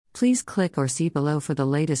Please click or see below for the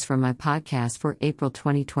latest from my podcast for April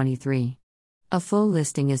 2023. A full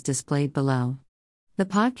listing is displayed below. The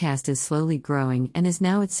podcast is slowly growing and is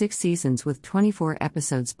now at 6 seasons with 24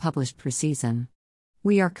 episodes published per season.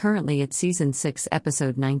 We are currently at Season 6,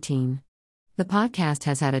 Episode 19. The podcast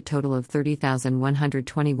has had a total of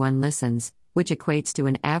 30,121 listens, which equates to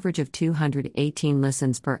an average of 218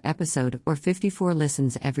 listens per episode or 54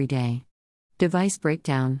 listens every day. Device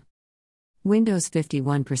breakdown: Windows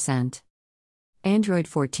 51%, Android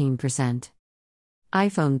 14%,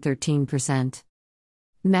 iPhone 13%,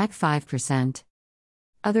 Mac 5%,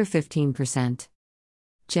 other 15%.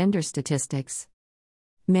 Gender statistics: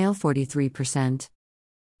 male 43%,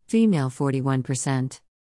 female 41%,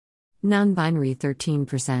 non-binary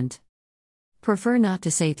 13%. Prefer not to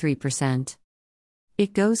say 3%.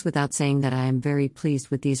 It goes without saying that I am very pleased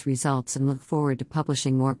with these results and look forward to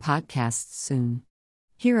publishing more podcasts soon.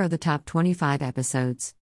 Here are the top 25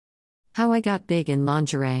 episodes. How I Got Big in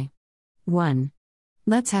Lingerie. 1.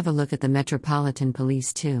 Let's have a look at the Metropolitan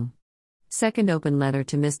Police 2. Second open letter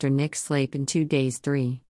to Mr. Nick Slape in 2 days.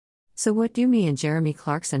 3. So what do me and Jeremy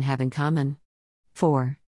Clarkson have in common?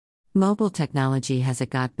 4. Mobile technology, has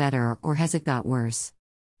it got better or has it got worse?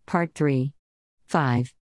 Part 3.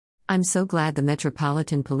 5. I'm so glad the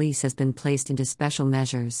Metropolitan Police has been placed into special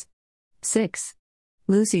measures. 6.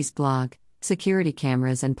 Lucy's blog, security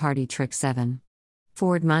cameras and party trick. 7.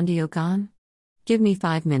 Ford Mondeo gone? Give me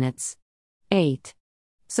 5 minutes. 8.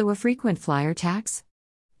 So a frequent flyer tax?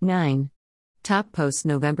 9. Top posts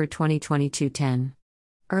November 2022. 10.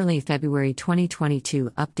 Early February 2022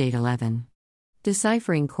 Update 11.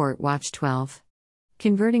 Deciphering Court Watch 12.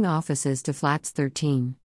 Converting offices to flats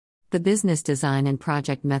 13. The business design and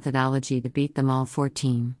project methodology to beat them all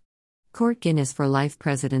 14. Court Guinness for Life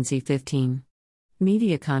Presidency 15.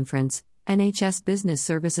 Media Conference, NHS Business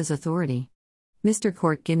Services Authority. Mr.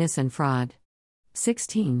 Court Guinness and Fraud.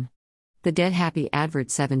 16. The Dead Happy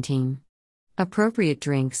Advert 17. Appropriate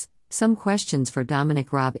Drinks, Some Questions for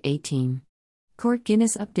Dominic Robb 18. Court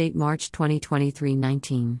Guinness Update March 2023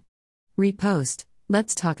 19. Repost,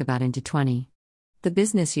 Let's Talk About into 20. The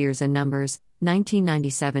Business Years and Numbers,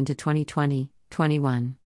 1997 to 2020,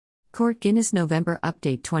 21. Court Guinness November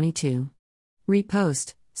Update 22.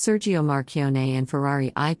 Repost, Sergio Marchionne and Ferrari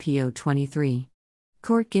IPO 23.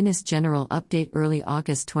 Court Guinness General Update Early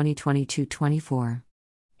August 2022 24.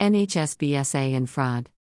 NHS BSA and Fraud.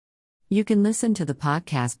 You can listen to the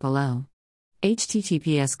podcast below.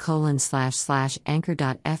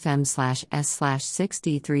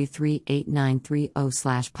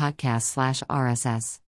 https://anchor.fm/s/6d338930/podcast/RSS